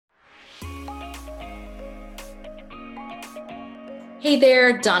Hey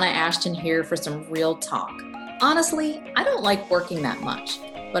there, Donna Ashton here for some real talk. Honestly, I don't like working that much,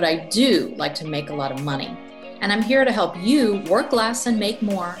 but I do like to make a lot of money. And I'm here to help you work less and make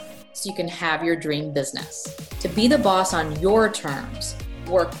more so you can have your dream business. To be the boss on your terms,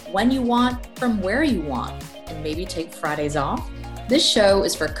 work when you want, from where you want, and maybe take Fridays off. This show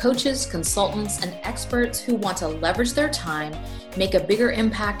is for coaches, consultants, and experts who want to leverage their time, make a bigger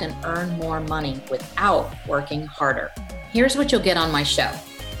impact, and earn more money without working harder. Here's what you'll get on my show.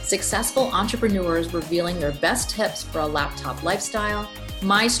 Successful entrepreneurs revealing their best tips for a laptop lifestyle,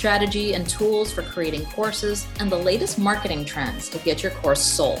 my strategy and tools for creating courses, and the latest marketing trends to get your course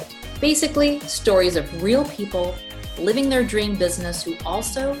sold. Basically, stories of real people living their dream business who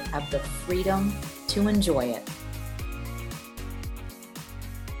also have the freedom to enjoy it.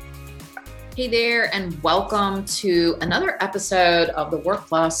 Hey there, and welcome to another episode of the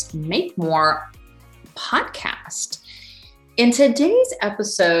Work Less, Make More podcast. In today's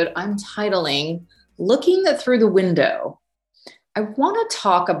episode, I'm titling Looking Through the Window. I want to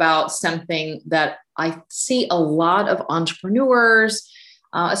talk about something that I see a lot of entrepreneurs,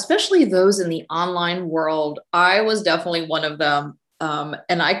 especially those in the online world. I was definitely one of them,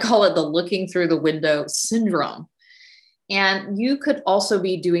 and I call it the looking through the window syndrome. And you could also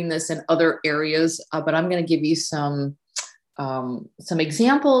be doing this in other areas, but I'm going to give you some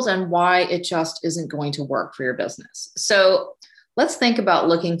examples and why it just isn't going to work for your business. So let's think about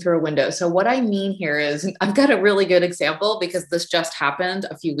looking through a window. So what I mean here is I've got a really good example because this just happened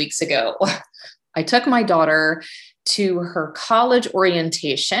a few weeks ago. I took my daughter to her college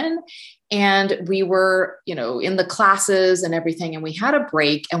orientation and we were, in the classes and everything, and we had a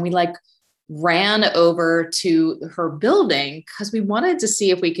break and we ran over to her building because we wanted to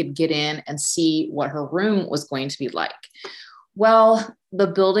see if we could get in and see what her room was going to be like. Well, the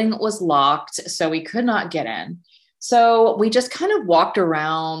building was locked, so we could not get in. So we just kind of walked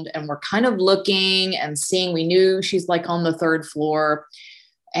around and we're kind of looking and seeing. We knew she's on the third floor.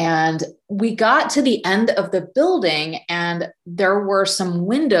 And we got to the end of the building and there were some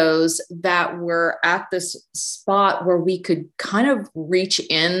windows that were at this spot where we could kind of not reach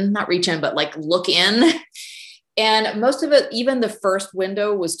in, but look in. And most of it, even the first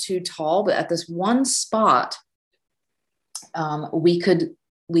window was too tall, but at this one spot, we could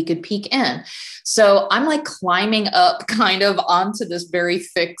peek in. So I'm climbing up kind of onto this very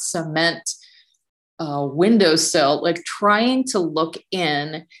thick cement windowsill, trying to look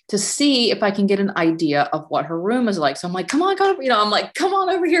in to see if I can get an idea of what her room is like. So I'm come on, come on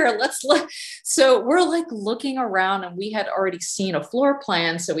over here. Let's look. So we're looking around and we had already seen a floor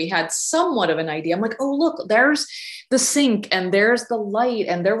plan. So we had somewhat of an idea. I'm oh, look, there's the sink and there's the light.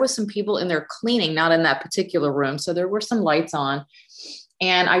 And there was some people in there cleaning, not in that particular room. So there were some lights on.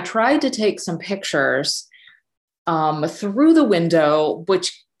 And I tried to take some pictures through the window,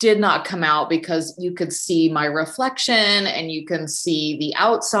 which did not come out because you could see my reflection and you can see the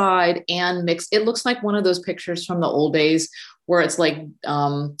outside and mix. It looks like one of those pictures from the old days where it's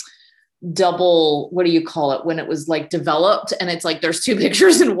double, what do you call it? When it was developed and it's there's two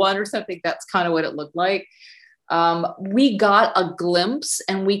pictures in one or something. That's kind of what it looked like. We got a glimpse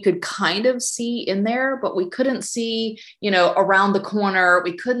and we could kind of see in there, but we couldn't see, around the corner.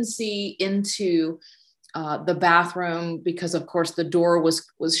 We couldn't see into the bathroom because of course the door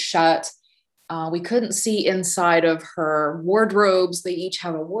was shut. We couldn't see inside of her wardrobes. They each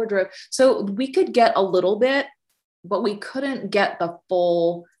have a wardrobe. So we could get a little bit, but we couldn't get the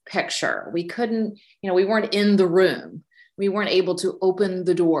full picture. We couldn't, we weren't in the room. We weren't able to open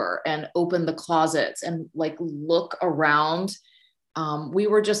the door and open the closets and look around. We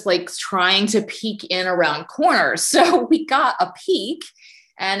were just trying to peek in around corners. So we got a peek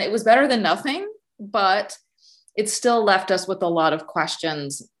and it was better than nothing, but it still left us with a lot of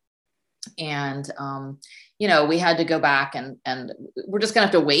questions. And, we had to go back and we're just going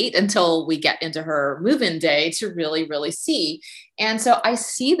to have to wait until we get into her move-in day to really, really see. And so I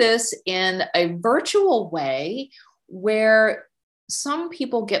see this in a virtual way where some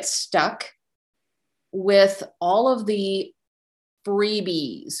people get stuck with all of the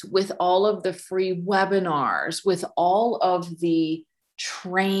freebies, with all of the free webinars, with all of the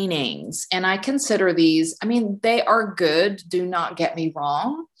trainings. And I consider these, they are good. Do not get me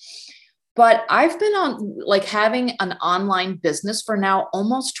wrong. But I've been on having an online business for now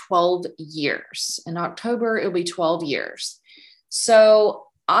almost 12 years. In October, it'll be 12 years. So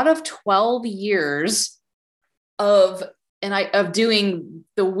out of 12 years of doing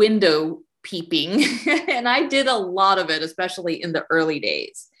the window peeping, and I did a lot of it, especially in the early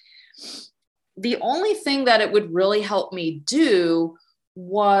days. The only thing that it would really help me do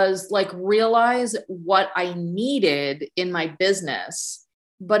was like realize what I needed in my business,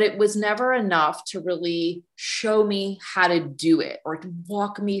 but it was never enough to really show me how to do it or to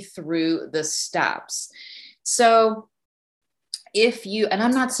walk me through the steps. So if you, and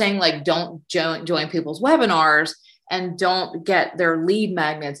I'm not saying like don't join people's webinars and don't get their lead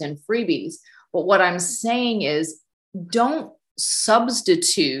magnets and freebies, but what I'm saying is don't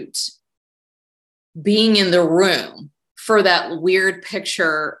substitute being in the room for that weird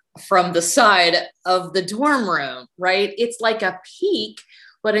picture from the side of the dorm room, right? It's like a peek,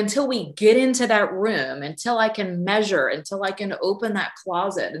 but until we get into that room, until I can measure, until I can open that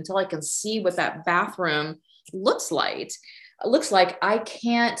closet, until I can see what that bathroom looks like, I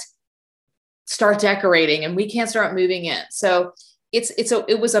can't start decorating and we can't start moving in. So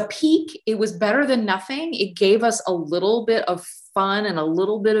it was a peak. It was better than nothing. It gave us a little bit of fun and a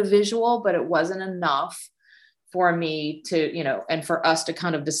little bit of visual, but it wasn't enough for me to, and for us to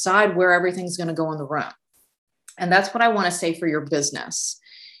kind of decide where everything's going to go in the room. And that's what I want to say for your business.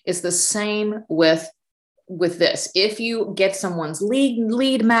 It's the same with this. If you get someone's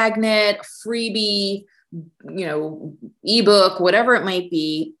lead magnet, freebie, ebook, whatever it might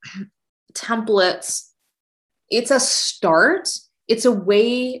be, templates, it's a start. It's a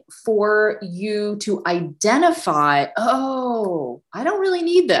way for you to identify, oh, I don't really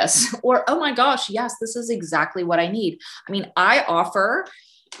need this. Or, oh my gosh, yes, this is exactly what I need. I mean, I offer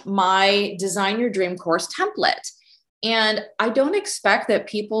my Design Your Dream course template. And I don't expect that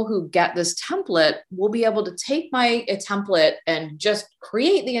people who get this template will be able to take my template and just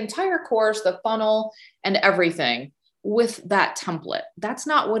create the entire course, the funnel, and everything with that template. That's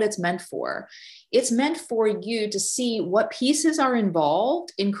not what it's meant for. It's meant for you to see what pieces are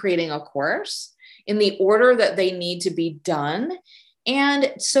involved in creating a course in the order that they need to be done.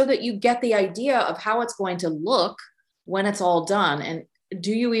 And so that you get the idea of how it's going to look when it's all done. And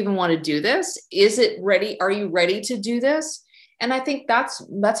do you even want to do this? Is it ready? Are you ready to do this? And I think that's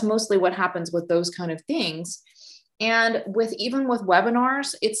mostly what happens with those kind of things. And even with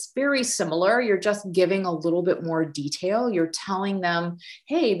webinars, it's very similar. You're just giving a little bit more detail. You're telling them,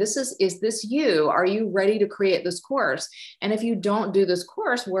 hey, is this you? Are you ready to create this course? And if you don't do this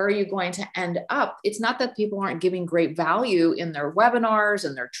course, where are you going to end up? It's not that people aren't giving great value in their webinars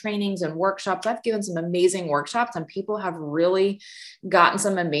and their trainings and workshops. I've given some amazing workshops and people have really gotten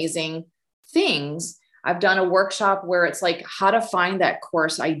some amazing things. I've done a workshop where it's like how to find that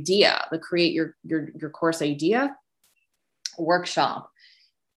course idea, to create your course idea workshop,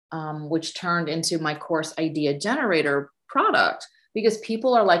 which turned into my course idea generator product, because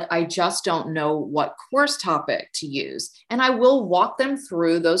people are like, I just don't know what course topic to use. And I will walk them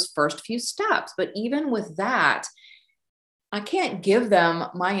through those first few steps. But even with that, I can't give them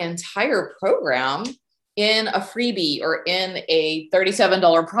my entire program in a freebie or in a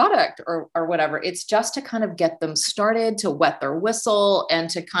 $37 product or whatever. It's just to kind of get them started, to wet their whistle and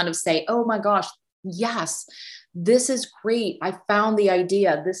to kind of say, oh my gosh, yes, this is great. I found the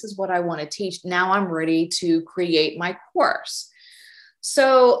idea. This is what I want to teach. Now I'm ready to create my course.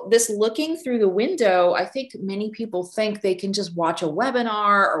 So this looking through the window, I think many people think they can just watch a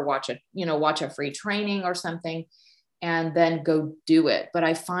webinar or watch a free training or something and then go do it. But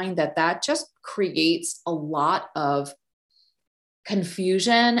I find that just creates a lot of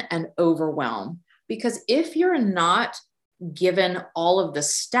confusion and overwhelm, because if you're not given all of the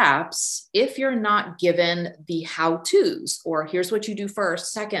steps, if you're not given the how-tos, or here's what you do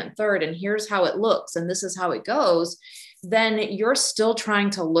first, second, third, and here's how it looks, and this is how it goes, then you're still trying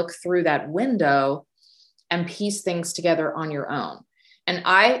to look through that window and piece things together on your own. And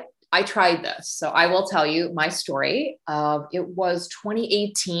I tried this. So I will tell you my story. It was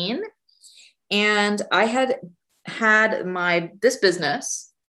 2018, and I had this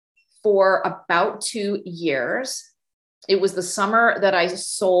business for about 2 years. It was the summer that I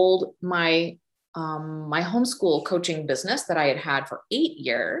sold my homeschool coaching business that I had for 8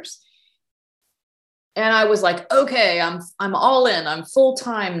 years. And I was like, okay, I'm all in. I'm full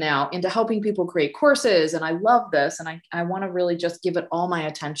time now into helping people create courses. And I love this. And I want to really just give it all my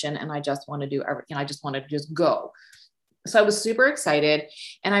attention. And I just want to do everything. I just want to just go. So I was super excited.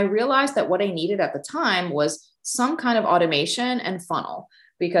 And I realized that what I needed at the time was some kind of automation and funnel,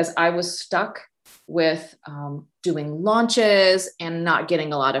 because I was stuck with doing launches and not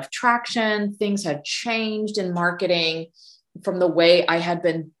getting a lot of traction. Things had changed in marketing from the way I had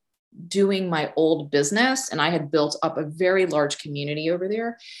been doing my old business. And I had built up a very large community over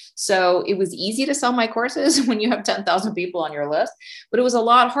there. So it was easy to sell my courses when you have 10,000 people on your list, but it was a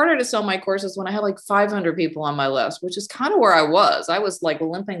lot harder to sell my courses when I had like 500 people on my list, which is kind of where I was like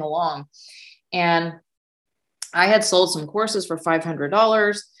limping along. And I had sold some courses for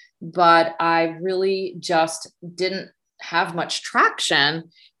 $500, but I really just didn't have much traction.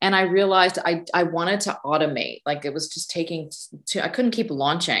 And I realized I wanted to automate. Like it was just I couldn't keep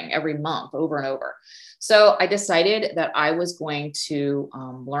launching every month over and over. So I decided that I was going to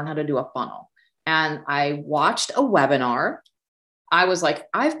learn how to do a funnel. And I watched a webinar. I was like,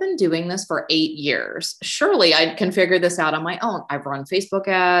 I've been doing this for 8 years. Surely I can figure this out on my own. I've run Facebook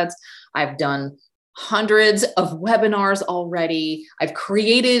ads. I've done hundreds of webinars already. I've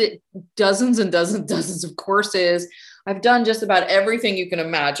created dozens and dozens of courses. I've done just about everything you can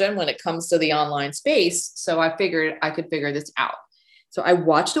imagine when it comes to the online space. So I figured I could figure this out. So I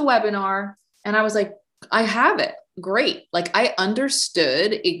watched a webinar and I was like, I have it. Great. Like I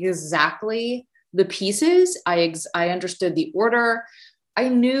understood exactly the pieces. I understood the order. I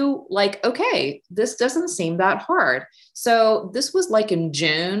knew like, okay, this doesn't seem that hard. So this was like in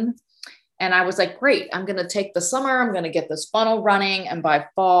June. And I was like, great, I'm going to take the summer. I'm going to get this funnel running. And by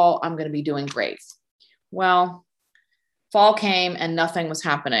fall, I'm going to be doing great. Well, fall came and nothing was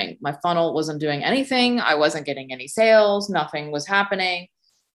happening. My funnel wasn't doing anything. I wasn't getting any sales. Nothing was happening.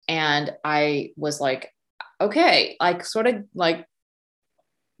 And I was like, okay, like sort of like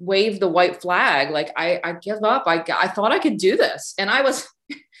wave the white flag. Like I give up. I thought I could do this. And I was,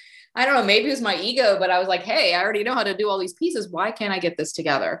 I don't know, maybe it was my ego, but I was like, hey, I already know how to do all these pieces. Why can't I get this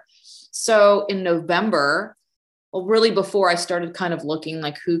together? So in November, well, really before I started kind of looking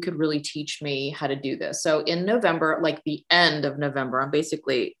like who could really teach me how to do this. So in November, like the end of November, I'm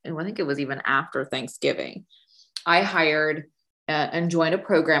basically, and I think it was even after Thanksgiving, I hired and joined a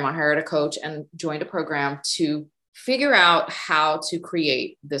program. I hired a coach and joined a program to figure out how to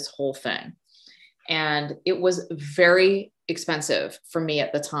create this whole thing. And it was very expensive for me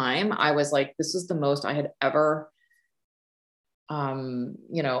at the time. I was like, this is the most I had ever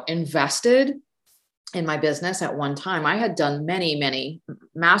invested in my business at one time. I had done many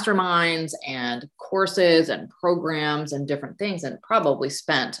masterminds and courses and programs and different things and probably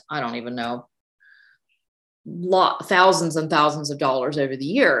spent, I don't even know, thousands and thousands of dollars over the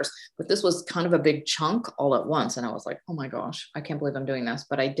years. But this was kind of a big chunk all at once. And I was like, oh my gosh, I can't believe I'm doing this,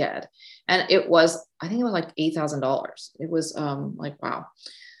 but I did. And it was, I think it was like $8,000. It was like, wow.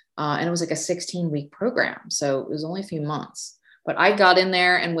 And it was like a 16-week program. So it was only a few months. But I got in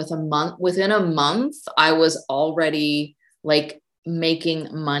there and within a month, I was already like making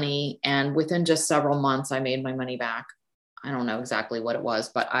money. And within just several months, I made my money back. I don't know exactly what it was,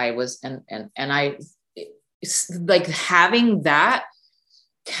 but I was, and I like having that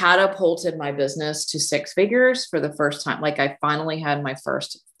catapulted my business to 6 figures for the first time. Like I finally had my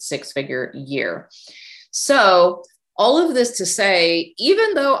first 6-figure year. So all of this to say,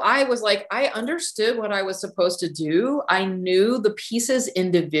 even though I was like, I understood what I was supposed to do, I knew the pieces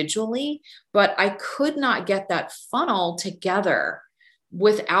individually, but I could not get that funnel together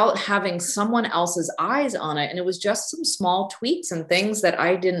without having someone else's eyes on it. And it was just some small tweaks and things that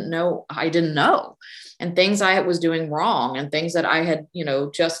I didn't know, and things I was doing wrong and things that I had,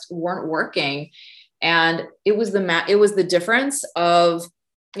 just weren't working. And it was the difference of,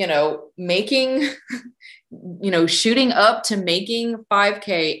 making shooting up to making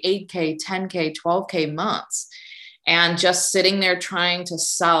 5K, 8K, 10K, 12K months, and just sitting there trying to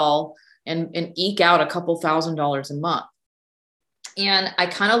sell and eke out a couple $1,000s a month. And I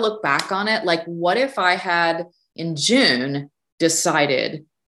kind of look back on it, like, what if I had in June decided,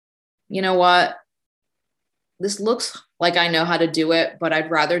 you know what, this looks like I know how to do it, but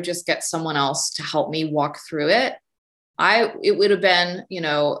I'd rather just get someone else to help me walk through it. It would have been,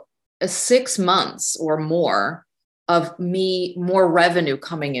 a 6 months or more of more revenue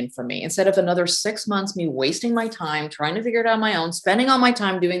coming in for me instead of another 6 months, me wasting my time trying to figure it out on my own, spending all my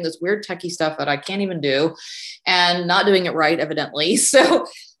time doing this weird techie stuff that I can't even do and not doing it right, evidently. So,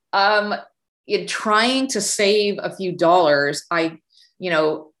 trying to save a few dollars, I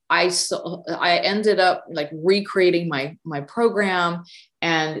ended up like recreating my program.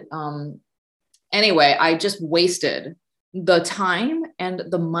 And, anyway, I just wasted the time and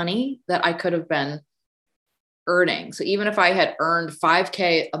the money that I could have been earning. So even if I had earned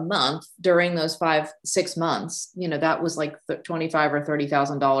 5K a month during those 6 months, that was like $25,000 or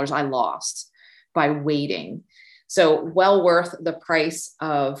 $30,000 I lost by waiting. So well worth the price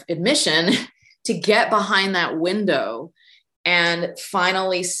of admission to get behind that window and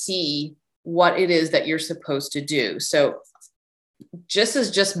finally see what it is that you're supposed to do. So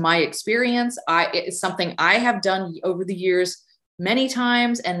just my experience, it's something I have done over the years many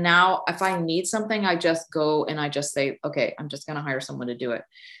times. And now if I need something, I just go and I just say, okay, I'm just going to hire someone to do it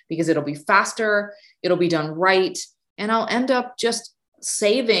because it'll be faster. It'll be done right. And I'll end up just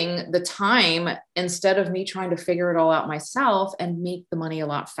saving the time instead of me trying to figure it all out myself and make the money a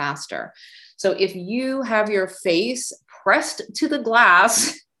lot faster. So if you have your face pressed to the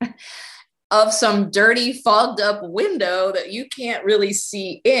glass of some dirty, fogged up window that you can't really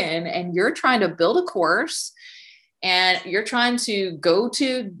see in, and you're trying to build a course and you're trying to go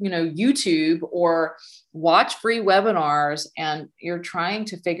to, YouTube or watch free webinars and you're trying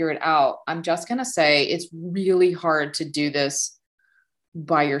to figure it out, I'm just going to say it's really hard to do this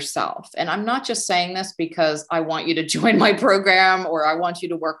by yourself. And I'm not just saying this because I want you to join my program or I want you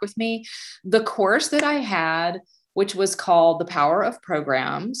to work with me. The course that I had, which was called The Power of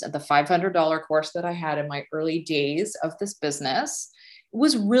Programs, the $500 course that I had in my early days of this business,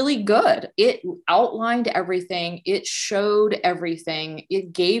 was really good. It outlined everything. It showed everything.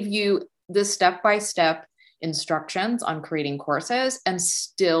 It gave you the step-by-step instructions on creating courses. And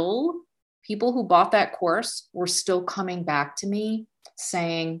still, people who bought that course were still coming back to me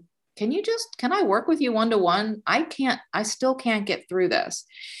saying, can I work with you one-to-one? I still can't get through this.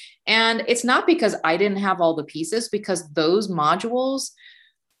 And it's not because I didn't have all the pieces, because those modules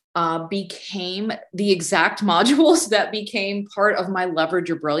became the exact modules that became part of my Leverage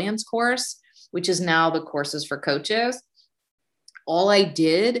Your Brilliance course, which is now the Courses for Coaches. All I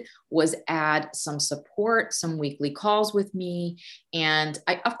did was add some support, some weekly calls with me. And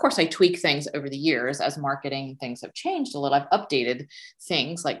of course, I tweak things over the years as marketing things have changed a little. I've updated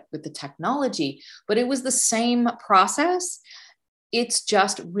things like with the technology, but it was the same process. It's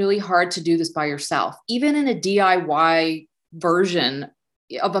just really hard to do this by yourself, even in a DIY version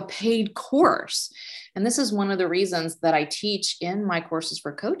of a paid course. And this is one of the reasons that I teach in my Courses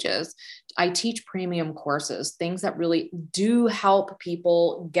for Coaches. I teach premium courses, things that really do help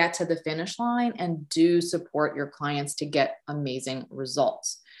people get to the finish line and do support your clients to get amazing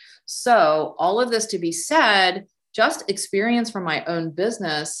results. So all of this to be said, just experience from my own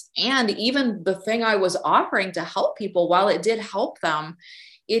business and even the thing I was offering to help people, while it did help them,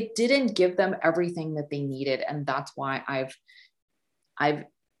 it didn't give them everything that they needed. And that's why I've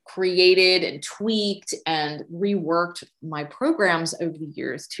created and tweaked and reworked my programs over the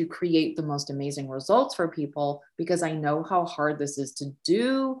years to create the most amazing results for people, because I know how hard this is to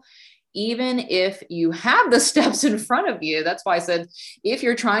do, even if you have the steps in front of you. That's why I said, if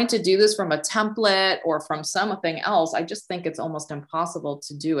you're trying to do this from a template or from something else, I just think it's almost impossible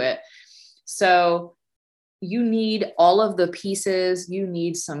to do it. So you need all of the pieces, you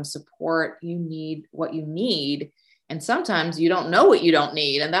need some support, you need what you need. And sometimes you don't know what you don't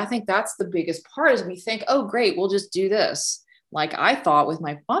need. And I think that's the biggest part, is we think, oh, great, we'll just do this. Like I thought with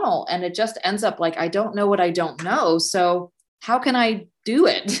my funnel, and it just ends up like, I don't know what I don't know. So how can I do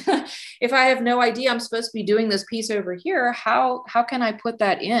it? If I have no idea I'm supposed to be doing this piece over here, how can I put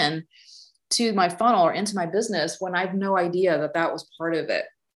that in to my funnel or into my business when I have no idea that that was part of it?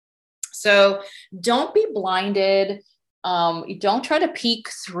 So don't be blinded. Don't try to peek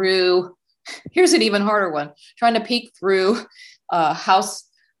through. Here's an even harder one, trying to peek through a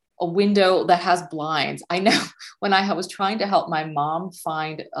window that has blinds. I know when I was trying to help my mom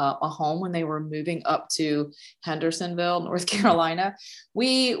find a home when they were moving up to Hendersonville, North Carolina,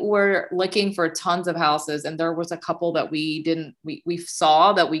 we were looking for tons of houses. And there was a couple that we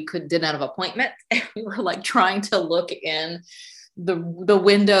saw that we didn't have an appointment. And we were like trying to look in the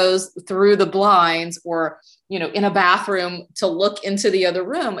windows through the blinds, or in a bathroom to look into the other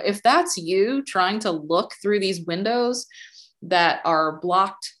room. If that's you trying to look through these windows that are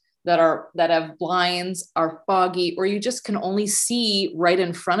blocked, that have blinds, are foggy, or you just can only see right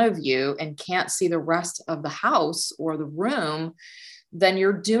in front of you and can't see the rest of the house or the room, then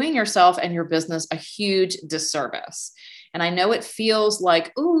you're doing yourself and your business a huge disservice. And I know it feels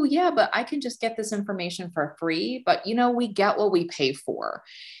like, oh yeah, but I can just get this information for free. But we get what we pay for,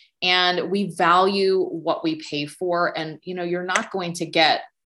 and we value what we pay for. And, you're not going to get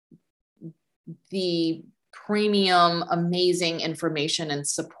the premium, amazing information and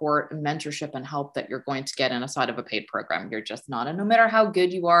support and mentorship and help that you're going to get inside of a paid program. You're just not. And no matter how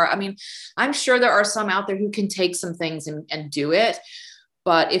good you are, I mean, I'm sure there are some out there who can take some things and do it.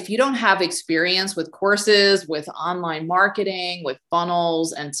 But if you don't have experience with courses, with online marketing, with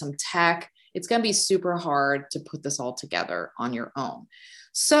funnels and some tech, it's going to be super hard to put this all together on your own.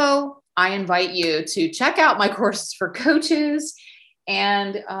 So I invite you to check out my Courses for Coaches,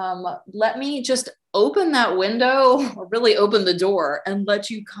 and let me just open that window, or really open the door, and let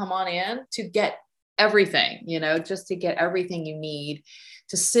you come on in to get everything, just to get everything you need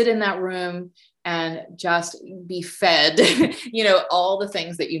to sit in that room and just be fed, all the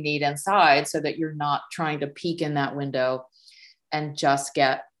things that you need inside, so that you're not trying to peek in that window and just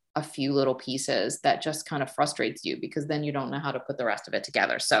get a few little pieces that just kind of frustrates you because then you don't know how to put the rest of it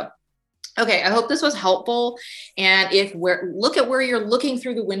together. So, okay, I hope this was helpful. And look at where you're looking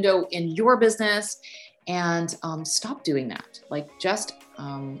through the window in your business and stop doing that. Like just,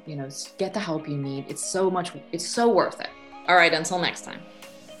 get the help you need. It's so worth it. All right, until next time.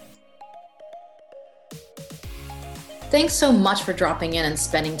 Thanks so much for dropping in and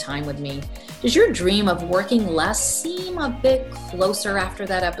spending time with me. Does your dream of working less seem a bit closer after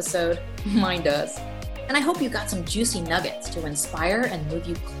that episode? Mine does. And I hope you got some juicy nuggets to inspire and move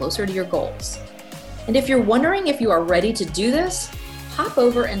you closer to your goals. And if you're wondering if you are ready to do this, hop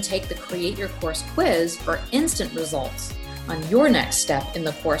over and take the Create Your Course quiz for instant results on your next step in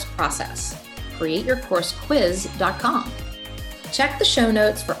the course process. CreateYourCourseQuiz.com. Check the show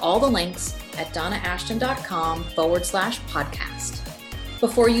notes for all the links at donnaashton.com/podcast.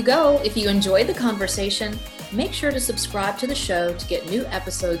 Before you go, if you enjoyed the conversation, make sure to subscribe to the show to get new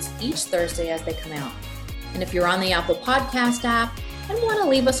episodes each Thursday as they come out. And if you're on the Apple Podcast app and want to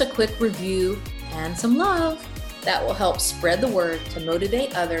leave us a quick review and some love, that will help spread the word to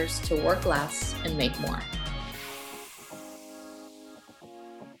motivate others to work less and make more.